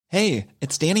Hey,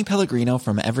 it's Danny Pellegrino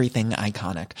from Everything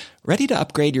Iconic. Ready to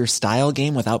upgrade your style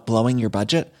game without blowing your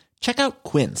budget? Check out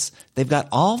Quince. They've got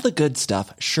all the good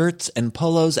stuff, shirts and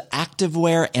polos,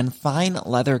 activewear, and fine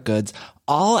leather goods,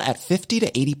 all at 50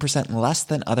 to 80% less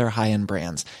than other high-end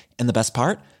brands. And the best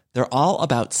part? They're all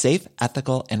about safe,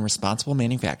 ethical, and responsible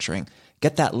manufacturing.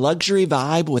 Get that luxury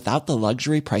vibe without the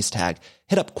luxury price tag.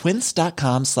 Hit up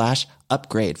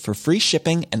quince.com/upgrade for free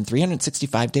shipping and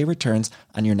 365-day returns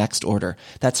on your next order.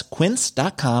 That's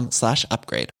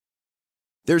quince.com/upgrade.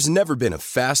 There's never been a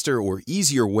faster or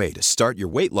easier way to start your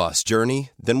weight loss journey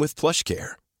than with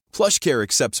PlushCare. PlushCare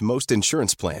accepts most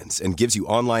insurance plans and gives you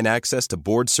online access to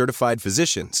board-certified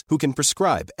physicians who can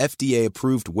prescribe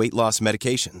FDA-approved weight loss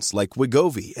medications like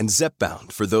Wegovy and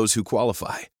Zepbound for those who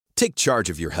qualify. Take charge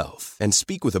of your health and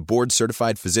speak with a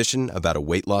board-certified physician about a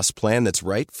weight loss plan that's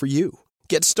right for you.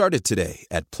 Get started today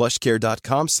at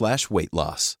plushcare.com/weight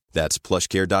loss. That's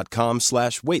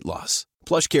plushcare.com/weight loss.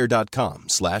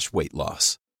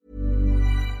 plushcare.com/weight-loss.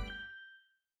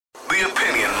 The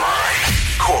Opinion Line,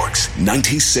 Cork's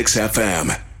 96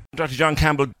 FM. Dr. John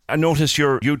Campbell, I notice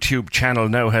your YouTube channel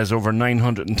now has over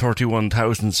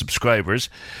 931,000 subscribers,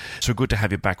 so good to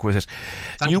have you back with us.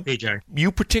 Thank you, PJ.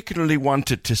 You particularly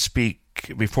wanted to speak,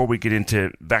 before we get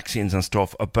into vaccines and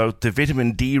stuff, about the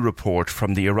vitamin D report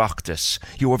from the Oireachtas.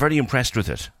 You were very impressed with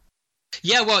it.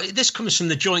 Yeah, well, this comes from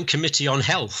the Joint Committee on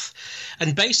Health.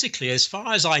 And basically, as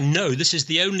far as I know, this is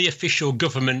the only official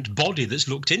government body that's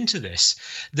looked into this.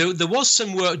 There was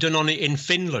some work done on it in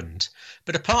Finland.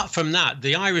 But apart from that,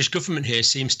 the Irish government here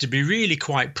seems to be really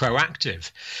quite proactive.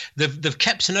 They've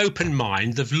kept an open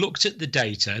mind. They've looked at the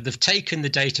data. They've taken the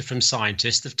data from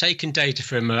scientists. They've taken data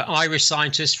from Irish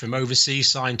scientists, from overseas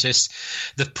scientists.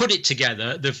 They've put it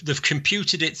together. They've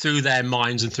computed it through their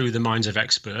minds and through the minds of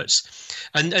experts.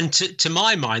 And to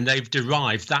my mind, they've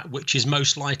derived that which is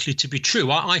most likely to be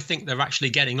true. I think they're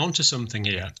actually getting onto something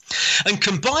here. And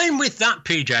combined with that,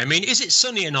 PJ, I mean, is it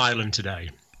sunny in Ireland today?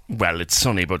 Well, it's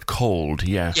sunny but cold,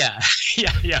 yeah. Yeah.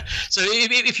 So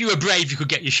if you were brave, you could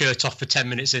get your shirt off for 10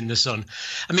 minutes in the sun.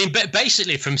 I mean,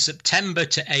 basically from September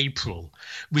to April,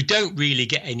 we don't really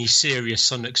get any serious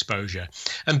sun exposure.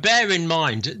 And bear in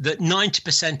mind that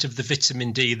 90% of the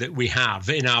vitamin D that we have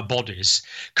in our bodies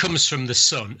comes from the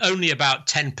sun. Only about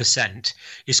 10%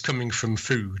 is coming from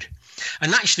food.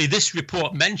 And actually, this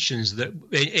report mentions that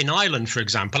in Ireland, for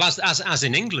example, as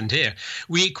in England here,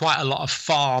 we eat quite a lot of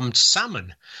farmed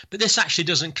salmon. But this actually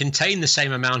doesn't contain the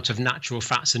same amount of natural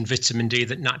fats and vitamin D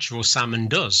that natural salmon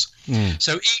does.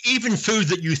 So even food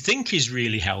that you think is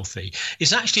really healthy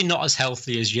is actually not as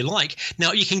healthy as you like.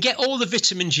 Now, you can get all the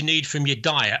vitamins you need from your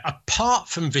diet, apart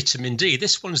from vitamin D.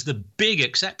 This one's the big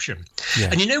exception.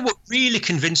 Yeah. And you know what really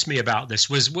convinced me about this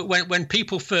was when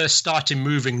people first started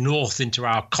moving north into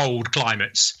our cold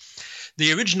climates,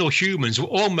 the original humans were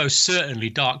almost certainly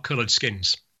dark-coloured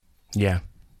skins. Yeah.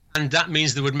 And that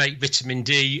means they would make vitamin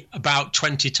D about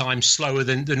 20 times slower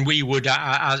than we would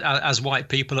as white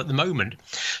people at the moment.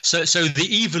 So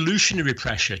the evolutionary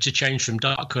pressure to change from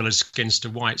dark-coloured skins to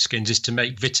white skins is to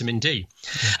make vitamin D.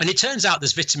 Yeah. And it turns out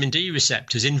there's vitamin D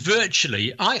receptors in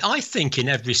virtually, I think, in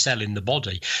every cell in the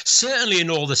body, certainly in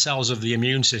all the cells of the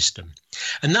immune system.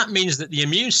 And that means that the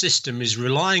immune system is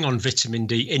relying on vitamin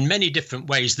D in many different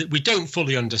ways that we don't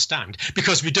fully understand,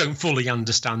 because we don't fully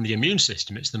understand the immune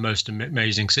system. It's the most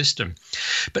amazing system.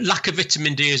 But lack of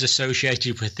vitamin D is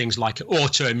associated with things like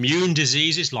autoimmune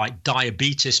diseases like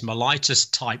diabetes mellitus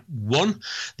type 1,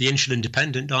 the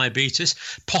insulin-dependent diabetes,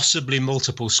 possibly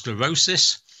multiple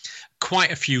sclerosis,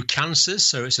 quite a few cancers.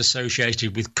 So it's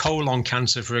associated with colon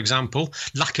cancer, for example.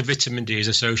 Lack of vitamin D is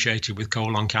associated with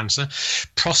colon cancer,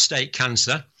 prostate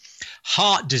cancer,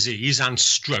 heart disease and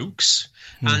strokes,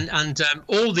 and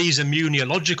all these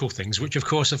immunological things, which of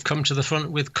course have come to the front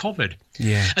with COVID.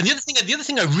 Yeah. And the other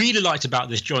thing I really liked about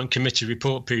this Joint Committee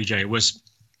report, PJ, was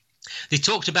they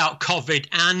talked about COVID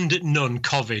and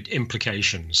non-COVID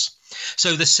implications.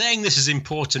 So they're saying this is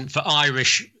important for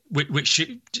Irish, which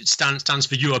stands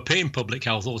for European public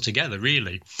health altogether,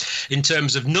 really, in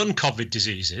terms of non-COVID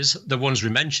diseases, the ones we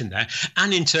mentioned there,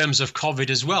 and in terms of COVID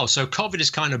as well. So COVID has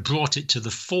kind of brought it to the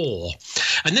fore.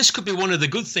 And this could be one of the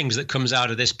good things that comes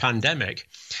out of this pandemic,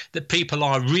 that people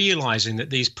are realizing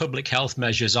that these public health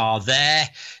measures are there,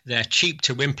 they're cheap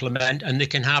to implement, and they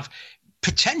can have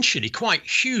potentially quite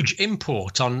huge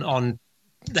import on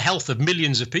the health of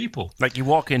millions of people. Like you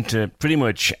walk into pretty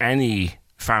much any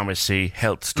pharmacy,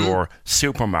 health store,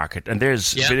 supermarket, and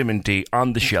there's vitamin D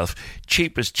on the shelf,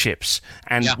 cheap as chips.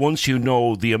 And once you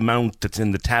know the amount that's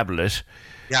in the tablet,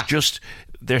 just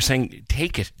they're saying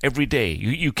take it every day.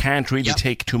 You can't really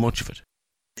take too much of it.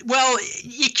 Well,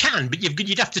 you can, but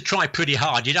you'd have to try pretty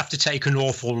hard. You'd have to take an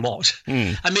awful lot.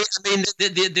 I mean,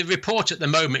 the report at the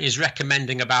moment is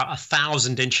recommending about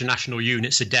 1,000 international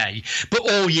units a day, but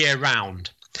all year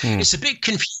round. It's a bit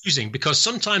confusing because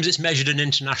sometimes it's measured in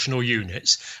international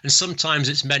units and sometimes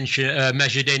it's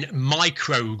measured in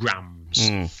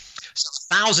micrograms. So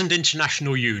 1,000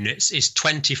 international units is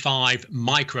 25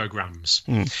 micrograms.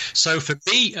 So for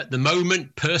me at the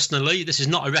moment, personally, this is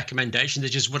not a recommendation.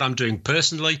 This is what I'm doing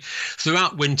personally.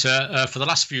 Throughout winter, for the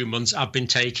last few months, I've been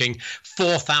taking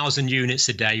 4,000 units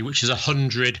a day, which is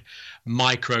 100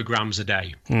 micrograms a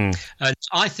day. And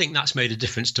I think that's made a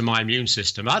difference to my immune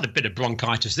system. I had a bit of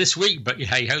bronchitis this week, but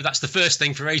hey-ho, that's the first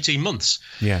thing for 18 months.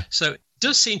 Yeah. So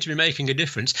does seem to be making a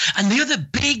difference. And the other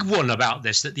big one about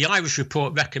this that the Irish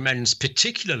report recommends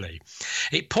particularly,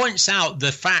 it points out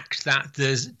the fact that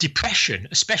there's depression,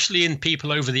 especially in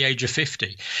people over the age of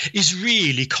 50, is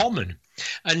really common.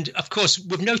 And of course,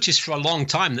 we've noticed for a long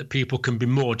time that people can be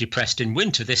more depressed in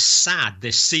winter, this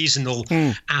seasonal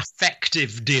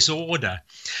affective disorder.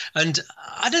 And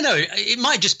I don't know, it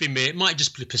might just be me, it might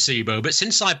just be placebo, but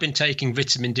since I've been taking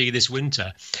vitamin D this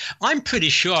winter, I'm pretty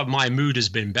sure my mood has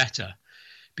been better.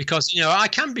 Because, I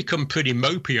can become pretty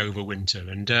mopey over winter,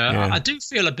 and I do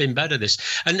feel I've been better this.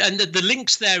 And the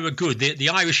links there are good. The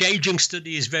Irish Ageing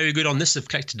Study is very good on this. They've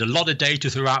collected a lot of data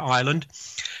throughout Ireland,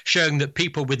 showing that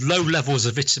people with low levels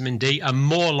of vitamin D are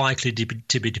more likely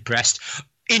to be depressed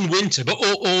in winter, but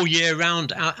all year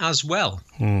round as well.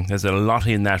 There's a lot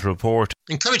in that report.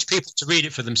 Encourage people to read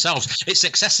it for themselves. It's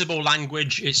accessible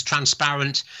language. It's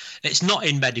transparent. It's not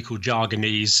in medical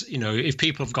jargonese. If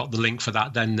people have got the link for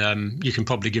that, then you can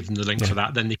probably give them the link for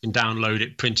that. Then they can download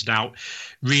it, print it out,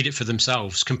 read it for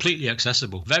themselves. Completely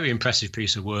accessible. Very impressive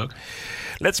piece of work.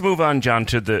 Let's move on, John,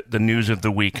 to the news of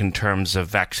the week in terms of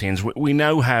vaccines. We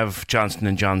now have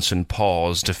Johnson & Johnson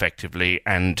paused effectively,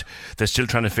 and they're still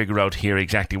trying to figure out here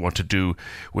exactly what to do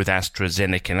with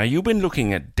AstraZeneca. Now, you've been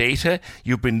looking at data.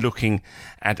 You've been looking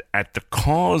at the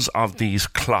cause of these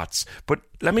clots. But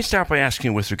let me start by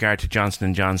asking with regard to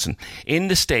Johnson & Johnson. In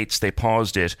the States, they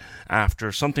paused it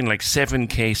after something like 7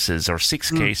 cases or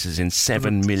 6 cases in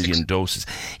 7 million doses.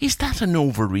 Is that an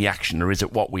overreaction, or is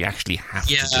it what we actually have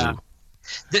to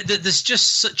do?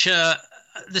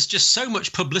 There's just so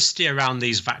much publicity around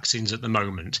these vaccines at the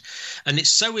moment, and it's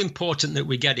so important that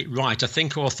we get it right. I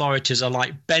think authorities are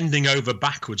like bending over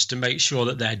backwards to make sure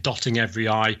that they're dotting every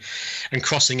I and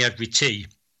crossing every T.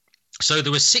 So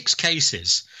there were 6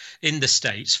 cases in the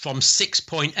States from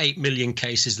 6.8 million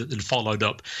cases that had followed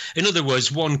up. In other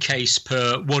words, 1 case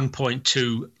per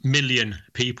 1.2 million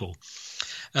people.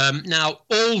 Now,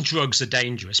 all drugs are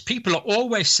dangerous. People are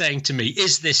always saying to me,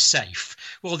 is this safe?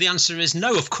 Well, the answer is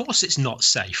no, of course it's not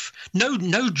safe. No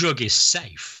drug is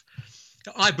safe.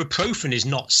 Ibuprofen is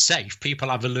not safe. People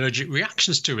have allergic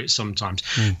reactions to it sometimes.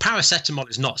 Paracetamol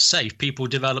is not safe. People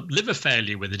develop liver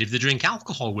failure with it if they drink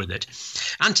alcohol with it.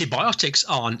 Antibiotics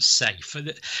aren't safe.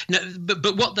 No, but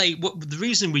the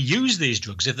reason we use these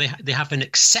drugs is they have an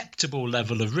acceptable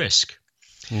level of risk.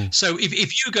 So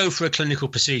if you go for a clinical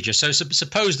procedure, so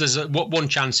suppose there's one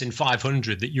chance in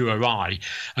 500 that you or I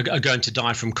are going to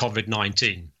die from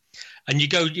COVID-19, and you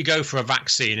go for a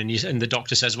vaccine, and the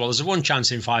doctor says, well, there's a 1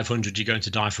 chance in 500 you're going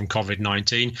to die from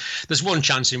COVID-19. There's 1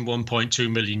 chance in 1.2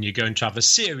 million you're going to have a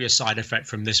serious side effect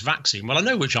from this vaccine. Well, I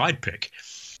know which I'd pick.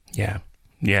 Yeah.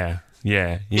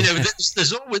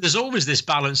 There's always this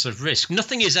balance of risk.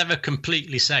 Nothing is ever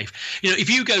completely safe. If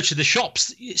you go to the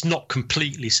shops, it's not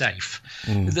completely safe.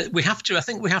 I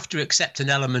think we have to accept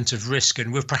an element of risk,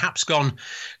 and we've perhaps gone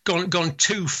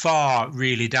too far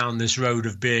really down this road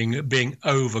of being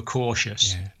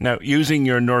overcautious. Yeah. Now, using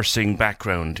your nursing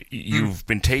background, you've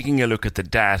been taking a look at the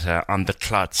data on the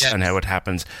clots and how it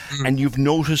happens, and you've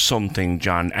noticed something,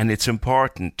 John, and it's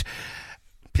important.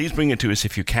 Please bring it to us,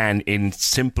 if you can, in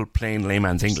simple, plain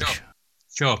layman's English.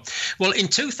 Sure. Well, in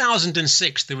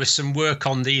 2006, there was some work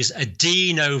on these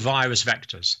adenovirus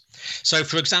vectors. So,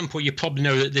 for example, you probably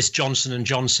know that this Johnson &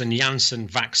 Johnson Janssen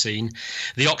vaccine,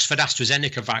 the Oxford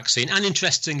AstraZeneca vaccine, and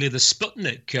interestingly, the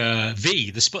Sputnik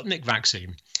V, the Sputnik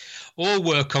vaccine, all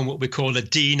work on what we call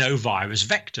adenovirus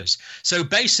vectors. So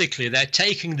basically, they're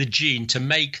taking the gene to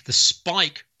make the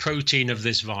spike protein of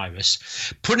this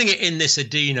virus, putting it in this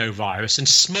adenovirus and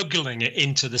smuggling it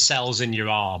into the cells in your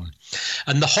arm.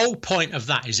 And the whole point of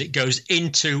that is it goes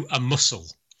into a muscle.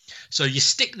 So you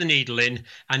stick the needle in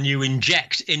and you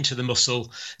inject into the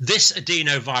muscle. This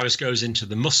adenovirus goes into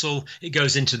the muscle. It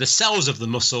goes into the cells of the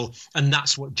muscle, and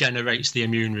that's what generates the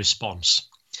immune response.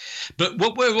 But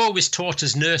what we're always taught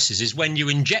as nurses is when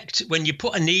you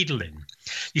put a needle in,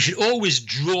 you should always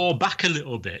draw back a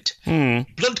little bit.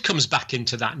 Blood comes back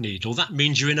into that needle. That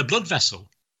means you're in a blood vessel.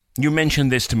 You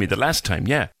mentioned this to me the last time,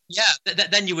 yeah. Yeah,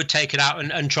 then you would take it out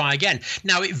and try again.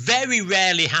 Now, it very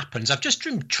rarely happens. I've just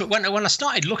when I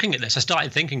started looking at this, I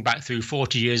started thinking back through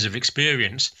 40 years of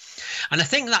experience. And I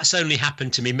think that's only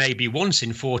happened to me maybe once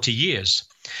in 40 years.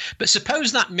 But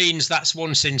suppose that means that's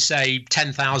once in, say,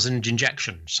 10,000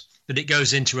 injections, that it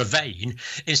goes into a vein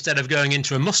instead of going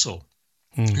into a muscle.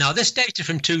 Now, this data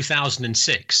from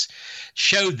 2006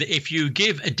 showed that if you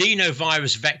give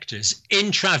adenovirus vectors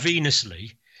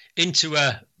intravenously into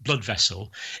a blood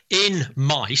vessel in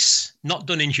mice, not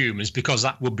done in humans because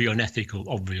that would be unethical,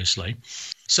 obviously.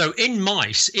 So in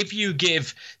mice, if you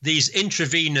give these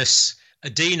intravenous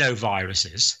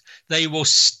adenoviruses, they will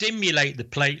stimulate the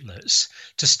platelets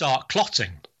to start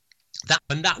clotting.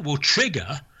 That will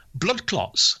trigger blood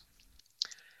clots.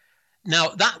 Now,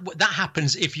 that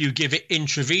happens if you give it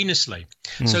intravenously.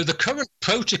 So the current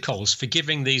protocols for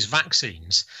giving these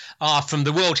vaccines are from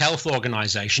the World Health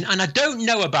Organization. And I don't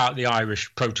know about the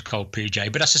Irish protocol,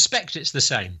 PJ, but I suspect it's the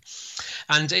same.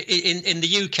 And in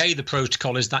the UK, the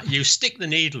protocol is that you stick the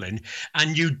needle in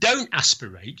and you don't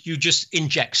aspirate, you just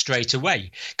inject straight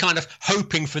away, kind of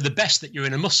hoping for the best that you're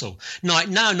in a muscle. Now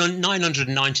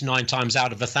 999 times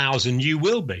out of 1,000, you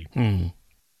will be.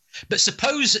 But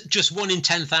suppose just 1 in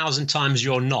 10,000 times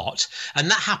you're not,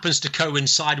 and that happens to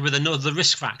coincide with another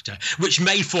risk factor, which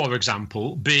may, for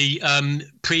example, be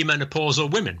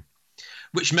premenopausal women,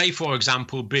 which may, for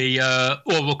example, be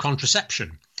oral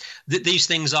contraception. These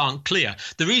things aren't clear.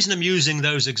 The reason I'm using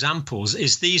those examples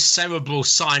is these cerebral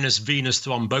sinus venous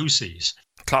thromboses.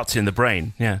 Clots in the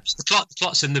brain, yeah. The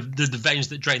clots in the veins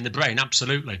that drain the brain,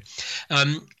 absolutely.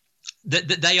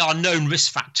 That they are known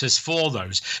risk factors for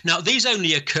those. Now, these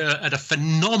only occur at a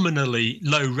phenomenally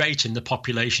low rate in the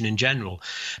population in general.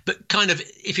 But kind of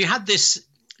if you had this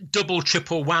double,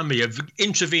 triple whammy of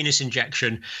intravenous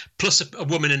injection plus a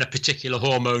woman in a particular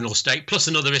hormonal state plus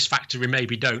another risk factor we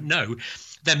maybe don't know,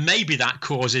 then maybe that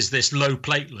causes this low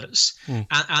platelets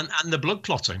and the blood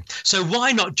clotting. So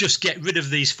why not just get rid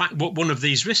of one of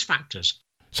these risk factors?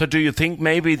 So do you think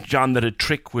maybe, John, that a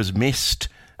trick was missed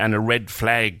and a red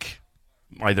flag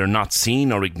either not seen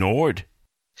or ignored?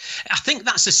 I think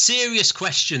that's a serious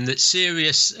question that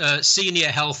serious senior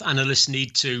health analysts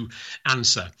need to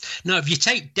answer. Now, if you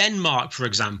take Denmark, for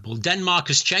example, Denmark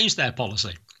has changed their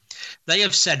policy. They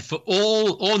have said for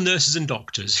all nurses and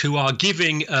doctors who are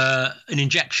giving an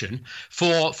injection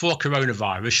for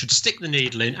coronavirus should stick the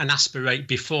needle in and aspirate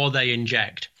before they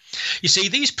inject. You see,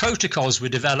 these protocols were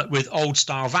developed with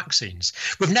old-style vaccines.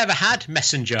 We've never had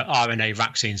messenger RNA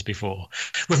vaccines before.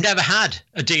 We've never had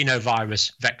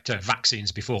adenovirus vector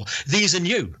vaccines before. These are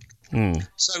new.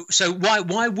 So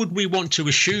why would we want to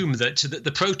assume that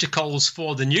the protocols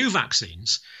for the new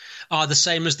vaccines are the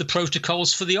same as the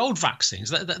protocols for the old vaccines?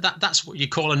 That's what you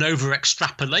call an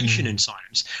over-extrapolation in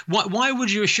science. Why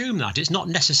would you assume that? It's not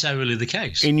necessarily the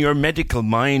case. In your medical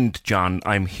mind, John,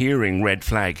 I'm hearing red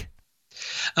flag.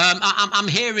 I'm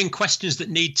hearing questions that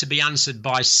need to be answered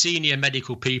by senior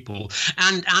medical people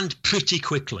and pretty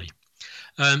quickly.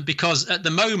 Because at the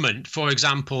moment, for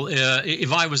example,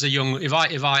 if I was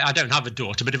I don't have a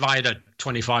daughter, but if I had a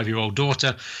 25-year-old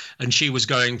daughter and she was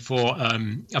going for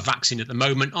a vaccine at the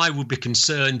moment, I would be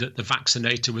concerned that the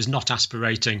vaccinator was not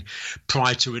aspirating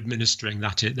prior to administering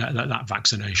that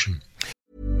vaccination.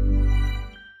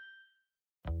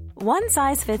 One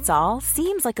size fits all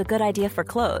seems like a good idea for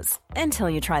clothes until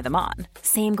you try them on.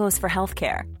 Same goes for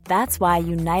healthcare. That's why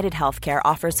United Healthcare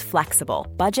offers flexible,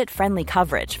 budget-friendly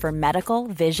coverage for medical,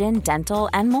 vision,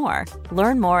 dental, and more.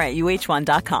 Learn more at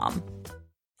uh1.com.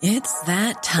 It's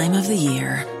that time of the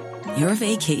year. Your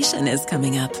vacation is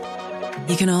coming up.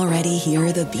 You can already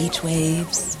hear the beach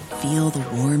waves, feel the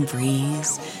warm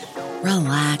breeze,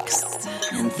 relax,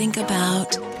 and think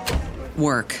about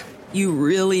work. You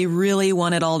really, really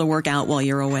want it all to work out while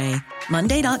you're away.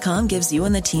 Monday.com gives you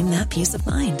and the team that peace of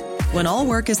mind. When all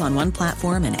work is on one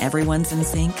platform and everyone's in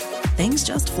sync, things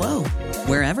just flow.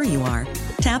 Wherever you are,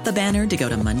 tap the banner to go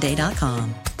to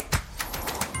Monday.com.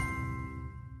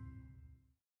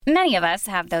 Many of us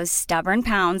have those stubborn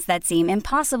pounds that seem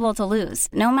impossible to lose,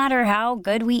 no matter how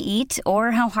good we eat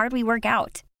or how hard we work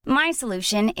out. My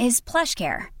solution is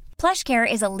PlushCare. PlushCare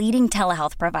is a leading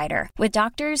telehealth provider with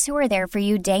doctors who are there for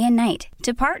you day and night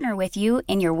to partner with you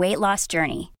in your weight loss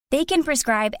journey. They can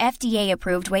prescribe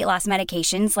FDA-approved weight loss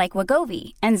medications like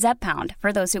Wegovy and Zepbound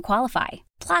for those who qualify.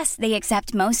 Plus, they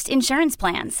accept most insurance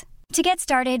plans. To get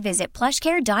started, visit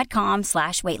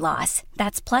plushcare.com/weightloss.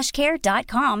 That's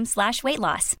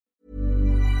plushcare.com/weightloss.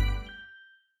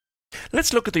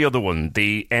 Let's look at the other one,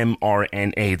 the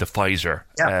mRNA, the Pfizer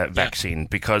vaccine,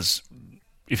 because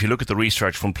if you look at the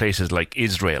research from places like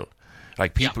Israel,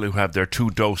 like people who have their 2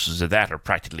 doses of that are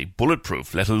practically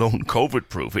bulletproof, let alone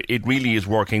COVID-proof. It really is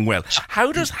working well.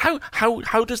 How does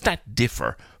that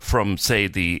differ from, say,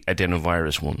 the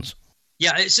adenovirus ones?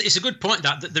 Yeah, it's a good point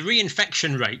that the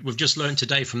reinfection rate we've just learned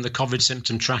today from the COVID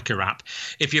symptom tracker app.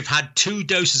 If you've had 2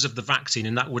 doses of the vaccine,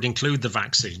 and that would include the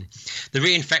vaccine, the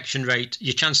reinfection rate,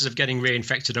 your chances of getting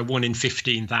reinfected are 1 in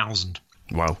 15,000.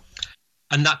 Wow.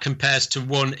 And that compares to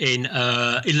 1 in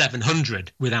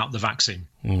 1,100 without the vaccine.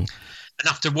 And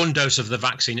after 1 dose of the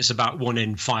vaccine, it's about 1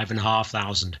 in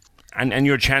 5,500. And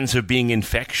your chance of being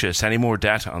infectious, any more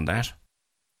data on that?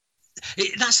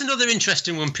 That's another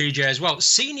interesting one, PJ, as well.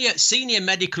 Senior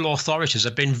medical authorities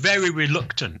have been very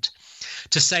reluctant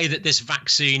to say that this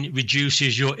vaccine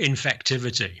reduces your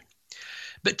infectivity.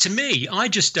 But to me, I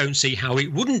just don't see how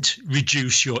it wouldn't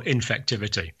reduce your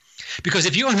infectivity. Because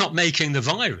if you're not making the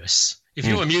virus, if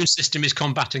your immune system is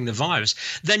combating the virus,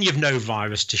 then you've no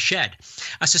virus to shed.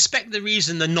 I suspect the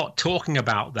reason they're not talking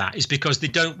about that is because they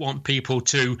don't want people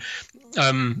to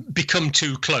become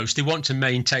too close. They want to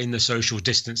maintain the social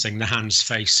distancing, the hands,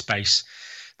 face, space,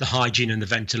 the hygiene and the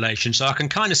ventilation. So I can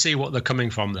kind of see what they're coming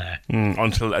from there.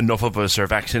 Until enough of us are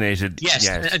vaccinated. Yes,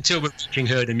 until we're reaching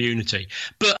herd immunity.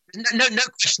 But no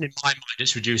question in my mind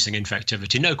it's reducing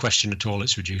infectivity. No question at all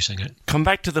it's reducing it. Come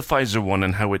back to the Pfizer one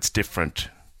and how it's different.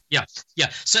 Yeah.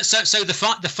 So the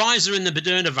Pfizer and the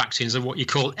Moderna vaccines are what you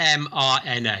call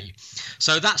mRNA.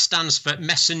 So that stands for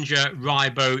messenger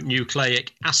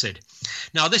ribonucleic acid.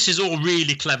 Now, this is all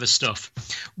really clever stuff.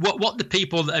 What the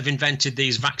people that have invented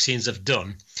these vaccines have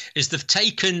done is they've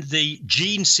taken the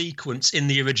gene sequence in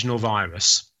the original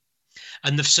virus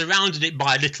and they've surrounded it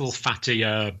by a little fatty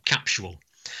capsule.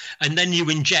 And then you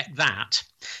inject that.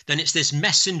 Then it's this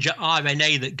messenger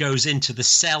RNA that goes into the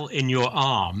cell in your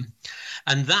arm.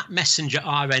 And that messenger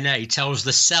RNA tells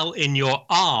the cell in your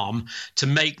arm to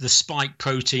make the spike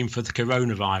protein for the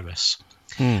coronavirus.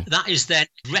 That is then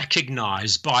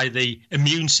recognized by the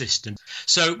immune system.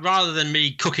 So rather than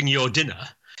me cooking your dinner,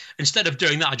 instead of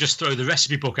doing that, I just throw the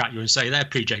recipe book at you and say, there,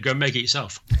 PJ, go and make it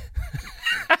yourself.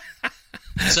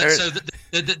 So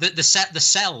the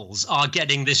cells are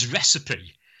getting this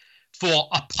recipe for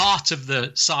a part of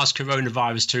the SARS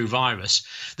coronavirus 2 virus.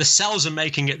 The cells are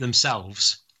making it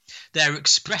themselves. They're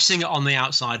expressing it on the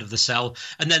outside of the cell,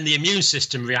 and then the immune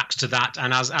system reacts to that,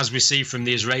 and as we see from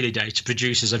the Israeli data,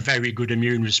 produces a very good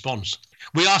immune response.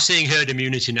 We are seeing herd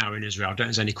immunity now in Israel. I don't think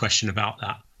there's any question about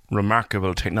that.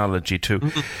 Remarkable technology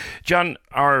too. John,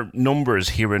 our numbers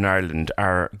here in Ireland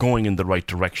are going in the right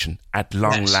direction at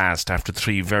long last after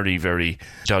 3 very, very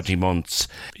dodgy months.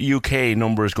 UK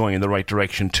numbers going in the right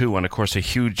direction too, and of course a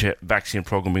huge vaccine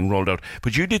programme being rolled out.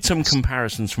 But you did some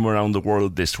comparisons from around the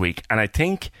world this week, and I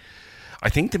think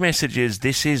the message is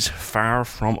this is far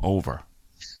from over.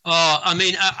 I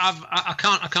mean,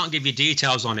 I can't give you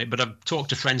details on it, but I've talked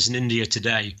to friends in India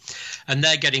today, and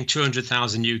they're getting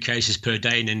 200,000 new cases per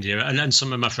day in India, and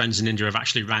some of my friends in India have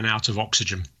actually ran out of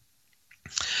oxygen.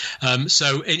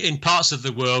 So in parts of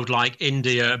the world like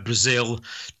India, Brazil,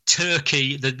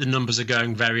 Turkey, the numbers are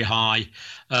going very high.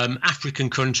 African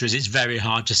countries, it's very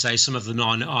hard to say. Some of them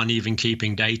aren't even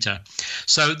keeping data.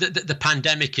 So the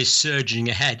pandemic is surging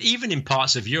ahead, even in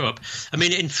parts of Europe. I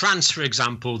mean, in France, for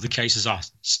example, the cases are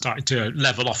starting to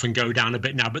level off and go down a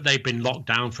bit now, but they've been locked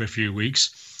down for a few weeks.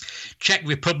 Czech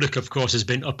Republic, of course, has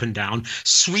been up and down.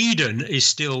 Sweden is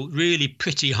still really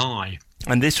pretty high.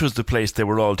 And this was the place they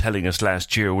were all telling us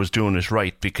last year was doing it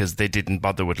right because they didn't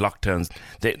bother with lockdowns.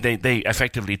 They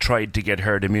effectively tried to get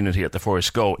herd immunity at the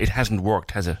first go. It hasn't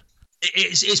worked, has it?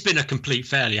 It's been a complete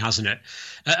failure, hasn't it?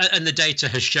 And the data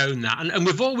has shown that. And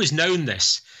we've always known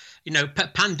this. You know,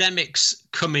 pandemics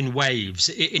come in waves.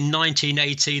 In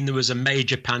 1918, there was a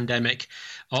major pandemic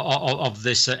of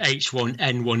this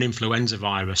H1N1 influenza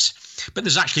virus. But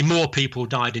there's actually more people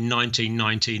died in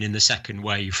 1919 in the second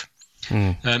wave.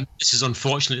 This is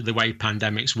unfortunately the way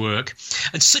pandemics work.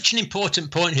 And such an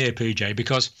important point here, PJ,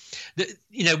 because,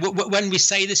 when we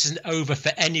say this isn't over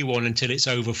for anyone until it's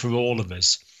over for all of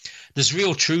us, there's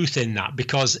real truth in that,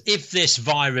 because if this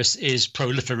virus is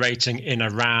proliferating in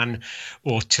Iran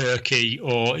or Turkey,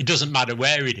 or it doesn't matter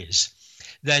where it is,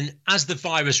 then as the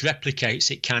virus replicates,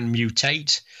 it can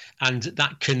mutate, and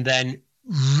that can then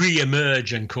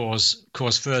re-emerge and cause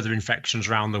further infections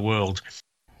around the world.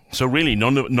 So really,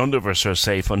 none of us are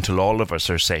safe until all of us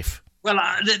are safe. Well,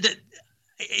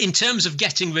 in terms of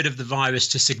getting rid of the virus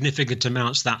to significant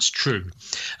amounts, that's true.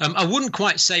 I wouldn't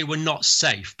quite say we're not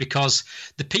safe, because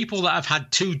the people that have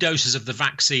had 2 doses of the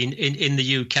vaccine in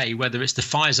the UK, whether it's the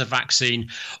Pfizer vaccine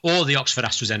or the Oxford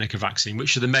AstraZeneca vaccine,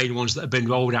 which are the main ones that have been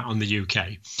rolled out on the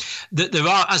UK, that there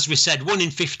are, as we said, 1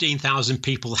 in 15,000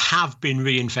 people have been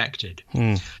reinfected.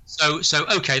 So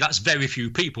okay, that's very few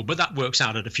people, but that works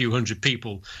out at a few hundred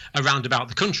people around about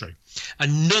the country.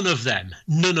 And none of them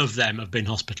have been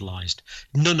hospitalised.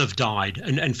 None have died.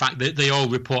 And in fact, they all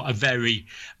report a very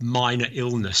minor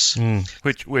illness.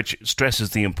 Which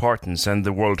stresses the importance, and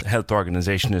the World Health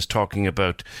Organization is talking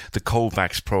about the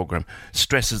COVAX program,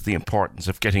 stresses the importance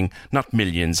of getting not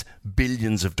millions,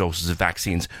 billions of doses of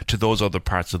vaccines to those other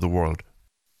parts of the world.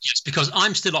 Yes, because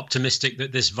I'm still optimistic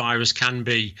that this virus can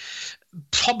be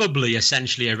probably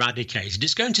essentially eradicated.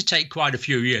 It's going to take quite a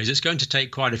few years. It's going to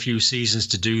take quite a few seasons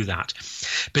to do that.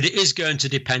 But it is going to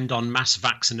depend on mass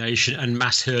vaccination and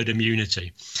mass herd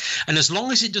immunity. And as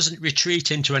long as it doesn't retreat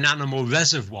into an animal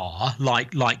reservoir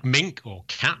like mink or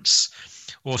cats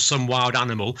or some wild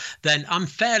animal, then I'm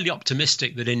fairly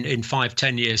optimistic that in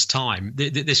 5-10 years' time,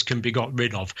 this can be got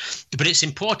rid of. But it's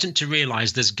important to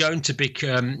realise there's going to be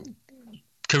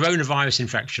coronavirus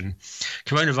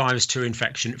 2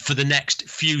 infection for the next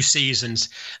few seasons.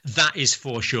 That is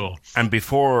for sure. And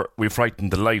before we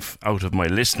frighten the life out of my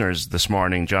listeners this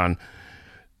morning, John,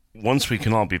 once we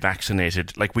can all be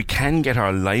vaccinated, like, we can get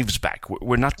our lives back.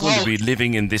 We're not going to be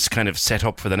living in this kind of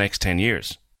setup for the next 10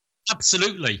 years.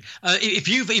 Absolutely. If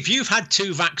you've had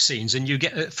 2 vaccines and you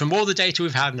get, from all the data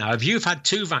we've had now, if you've had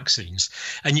 2 vaccines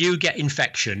and you get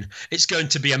infection, it's going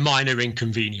to be a minor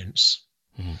inconvenience.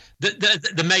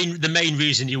 The main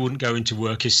reason you wouldn't go into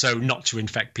work is so not to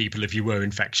infect people if you were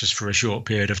infectious for a short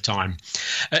period of time.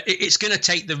 It's going to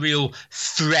take the real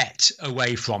threat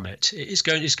away from it.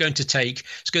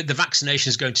 The vaccination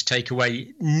is going to take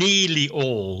away nearly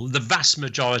all, the vast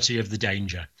majority of the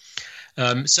danger.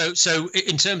 So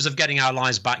in terms of getting our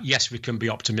lives back, yes, we can be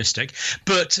optimistic,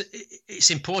 but it's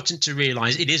important to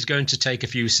realise it is going to take a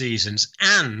few seasons,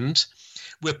 and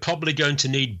we're probably going to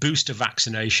need booster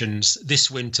vaccinations this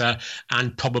winter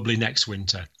and probably next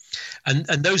winter. And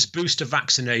those booster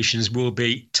vaccinations will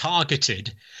be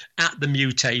targeted at the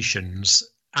mutations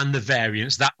and the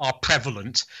variants that are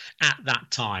prevalent at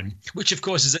that time, which of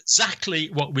course is exactly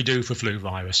what we do for flu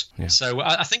virus. Yeah. So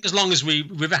I think as long as we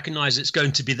recognise it's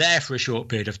going to be there for a short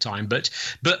period of time, but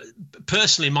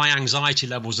personally my anxiety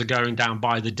levels are going down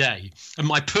by the day, and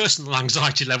my personal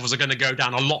anxiety levels are going to go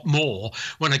down a lot more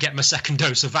when I get my second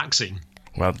dose of vaccine.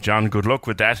 Well, John, good luck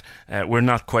with that. We're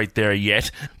not quite there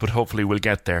yet, but hopefully we'll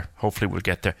get there.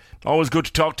 Always good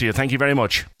to talk to you. Thank you very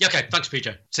much. Okay, thanks,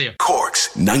 Peter. See you.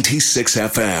 Cork's 96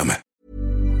 FM.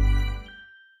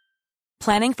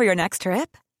 Planning for your next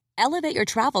trip? Elevate your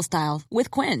travel style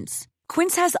with Quince.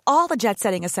 Quince has all the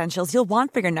jet-setting essentials you'll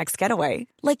want for your next getaway,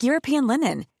 like European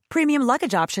linen, premium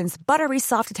luggage options, buttery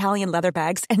soft Italian leather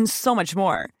bags, and so much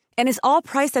more. And is all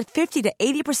priced at 50 to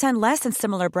 80% less than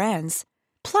similar brands.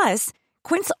 Plus,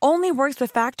 Quince only works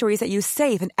with factories that use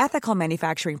safe and ethical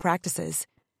manufacturing practices.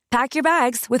 Pack your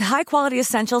bags with high-quality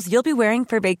essentials you'll be wearing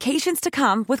for vacations to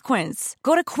come with Quince.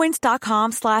 Go to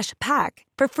quince.com/pack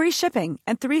for free shipping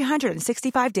and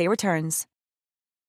 365-day returns.